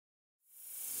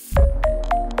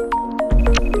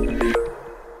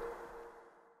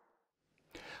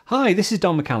Hi, this is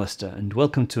Don McAllister and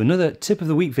welcome to another Tip of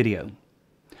the Week video.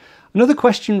 Another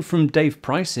question from Dave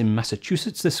Price in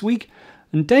Massachusetts this week,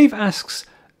 and Dave asks,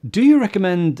 do you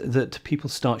recommend that people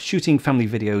start shooting family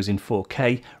videos in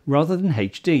 4K rather than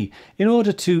HD in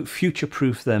order to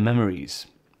future-proof their memories?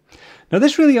 Now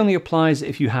this really only applies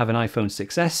if you have an iPhone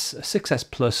 6s, a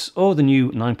 6s Plus or the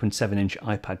new 9.7-inch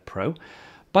iPad Pro.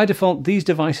 By default, these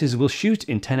devices will shoot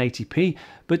in 1080p,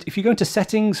 but if you go into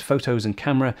Settings, Photos and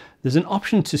Camera, there's an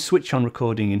option to switch on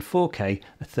recording in 4K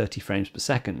at 30 frames per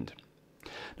second.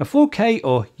 Now 4K,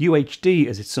 or UHD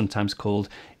as it's sometimes called,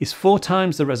 is 4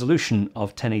 times the resolution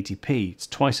of 1080p. It's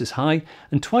twice as high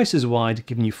and twice as wide,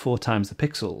 giving you 4 times the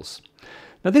pixels.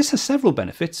 Now this has several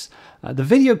benefits. The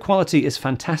video quality is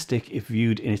fantastic if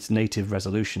viewed in its native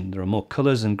resolution. There are more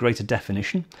colours and greater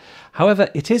definition. However,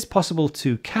 it is possible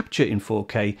to capture in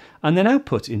 4K and then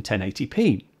output in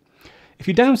 1080p. If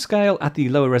you downscale at the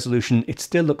lower resolution, it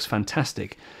still looks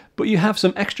fantastic, but you have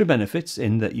some extra benefits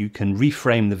in that you can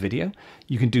reframe the video,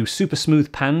 you can do super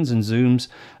smooth pans and zooms,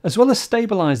 as well as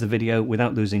stabilise the video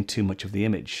without losing too much of the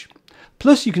image.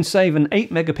 Plus you can save an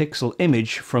 8 megapixel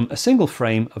image from a single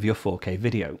frame of your 4K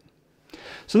video.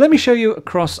 So let me show you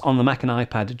across on the Mac and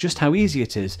iPad just how easy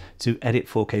it is to edit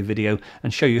 4K video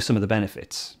and show you some of the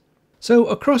benefits. So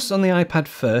across on the iPad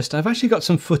first, I've actually got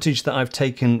some footage that I've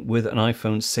taken with an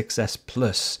iPhone 6s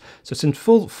Plus. So it's in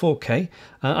full 4K.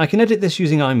 I can edit this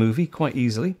using iMovie quite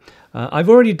easily. I've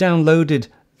already downloaded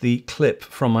the clip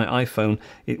from my iPhone.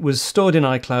 It was stored in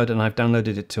iCloud and I've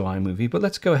downloaded it to iMovie, but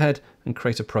let's go ahead and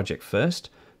create a project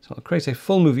first. So I'll create a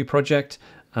full movie project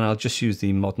and I'll just use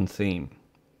the modern theme.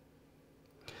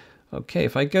 Okay,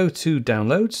 if I go to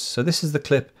downloads, so this is the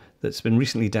clip that's been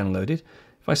recently downloaded.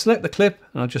 If I select the clip,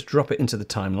 I'll just drop it into the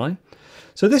timeline.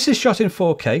 So this is shot in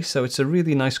 4K, so it's a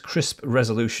really nice crisp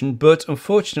resolution, but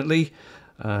unfortunately,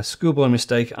 schoolboy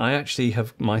mistake, I actually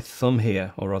have my thumb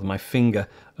here, or rather my finger,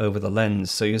 over the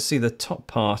lens. So you'll see the top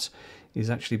part is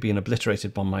actually being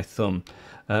obliterated by my thumb.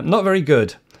 Not very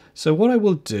good. So what I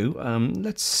will do,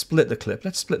 let's split the clip.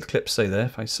 Let's split the clip, say there.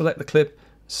 If I select the clip,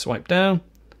 swipe down,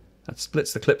 that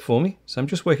splits the clip for me. So I'm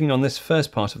just working on this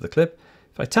first part of the clip.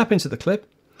 If I tap into the clip,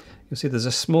 you'll see there's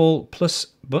a small plus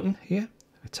button here.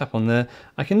 I tap on there.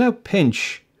 I can now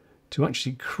pinch to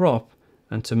actually crop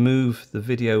and to move the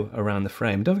video around the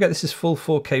frame. Don't forget this is full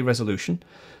 4K resolution.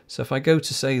 So if I go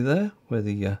to say there, where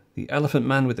the elephant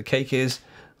man with the cake is,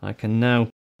 I can now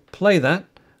play that,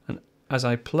 and as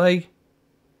I play,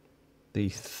 the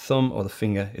thumb or the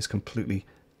finger is completely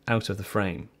out of the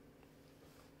frame.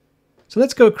 So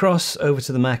let's go across over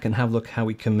to the Mac and have a look how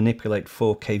we can manipulate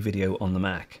 4K video on the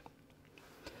Mac.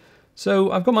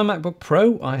 So I've got my MacBook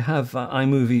Pro, I have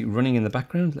iMovie running in the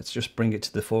background. Let's just bring it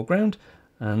to the foreground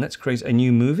and let's create a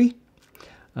new movie.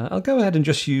 I'll go ahead and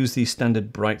just use the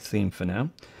standard bright theme for now.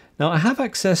 Now I have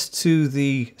access to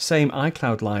the same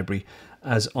iCloud library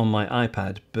as on my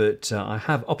iPad, but I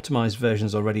have optimized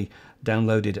versions already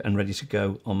downloaded and ready to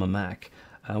go on my Mac.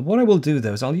 What I will do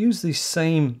though is I'll use the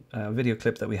same video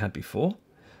clip that we had before.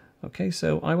 Okay,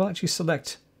 so I will actually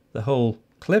select the whole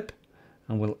clip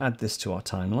and we'll add this to our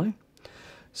timeline.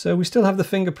 So we still have the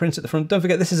fingerprint at the front. Don't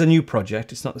forget this is a new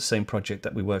project. It's not the same project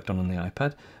that we worked on the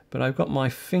iPad, but I've got my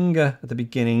finger at the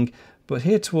beginning, but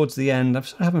here towards the end I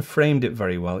haven't framed it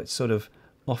very well. It's sort of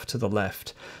off to the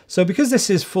left. So because this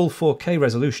is full 4K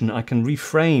resolution, I can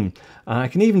reframe. I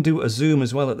can even do a zoom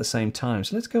as well at the same time.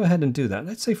 So let's go ahead and do that.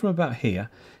 Let's say from about here,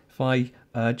 if I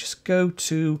just go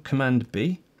to Command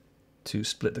B to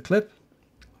split the clip.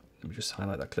 Let me just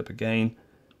highlight that clip again.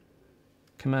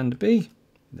 Command B.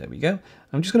 There we go.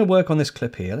 I'm just going to work on this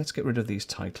clip here. Let's get rid of these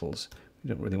titles. We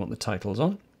don't really want the titles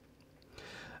on.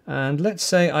 And let's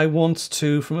say I want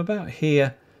to, from about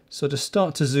here, sort of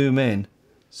start to zoom in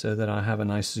so that I have a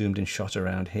nice zoomed in shot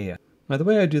around here. Now the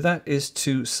way I do that is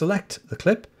to select the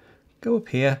clip, go up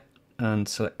here and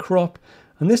select crop.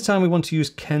 And this time we want to use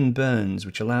Ken Burns,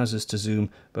 which allows us to zoom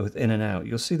both in and out.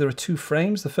 You'll see there are 2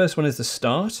 frames. The first one is the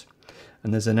start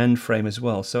and there's an end frame as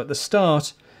well. So at the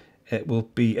start, it will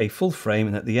be a full frame,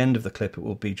 and at the end of the clip it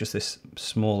will be just this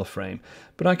smaller frame.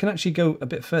 But I can actually go a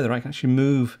bit further. I can actually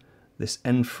move this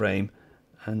end frame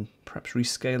and perhaps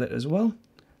rescale it as well.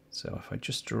 So if I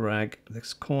just drag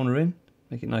this corner in,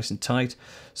 make it nice and tight.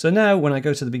 So now when I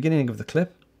go to the beginning of the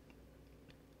clip,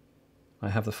 I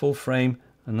have the full frame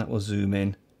and that will zoom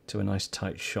in to a nice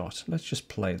tight shot. Let's just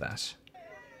play that.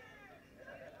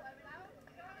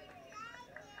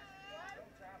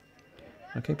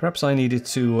 Okay, perhaps I needed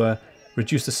to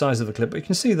reduce the size of the clip, but you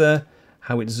can see there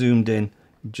how it zoomed in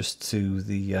just to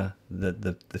the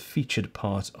featured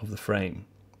part of the frame.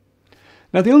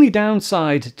 Now, the only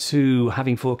downside to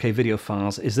having 4K video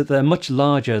files is that they're much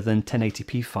larger than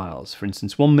 1080p files. For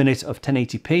instance, 1 minute of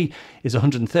 1080p is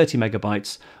 130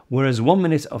 megabytes, whereas 1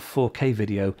 minute of 4K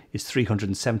video is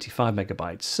 375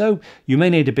 megabytes. So you may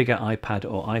need a bigger iPad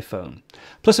or iPhone.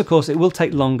 Plus, of course, it will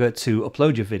take longer to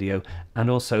upload your video and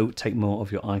also take more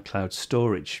of your iCloud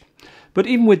storage. But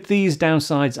even with these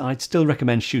downsides, I'd still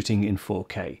recommend shooting in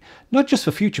 4K, not just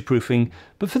for future-proofing,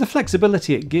 but for the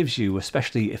flexibility it gives you,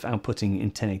 especially if outputting in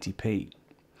 1080p.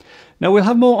 Now, we'll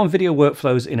have more on video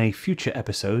workflows in a future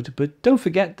episode, but don't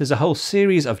forget there's a whole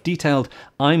series of detailed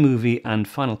iMovie and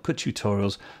Final Cut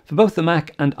tutorials for both the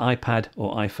Mac and iPad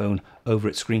or iPhone over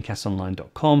at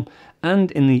ScreenCastsOnline.com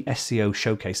and in the SCO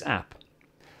Showcase app.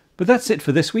 But that's it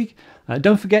for this week.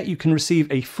 Don't forget you can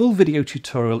receive a full video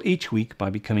tutorial each week by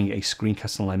becoming a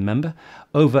Screencast Online member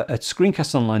over at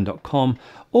ScreenCastsOnline.com,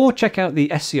 or check out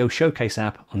the SCO Showcase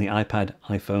app on the iPad,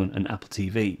 iPhone and Apple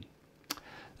TV.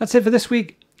 That's it for this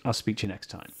week. I'll speak to you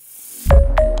next time.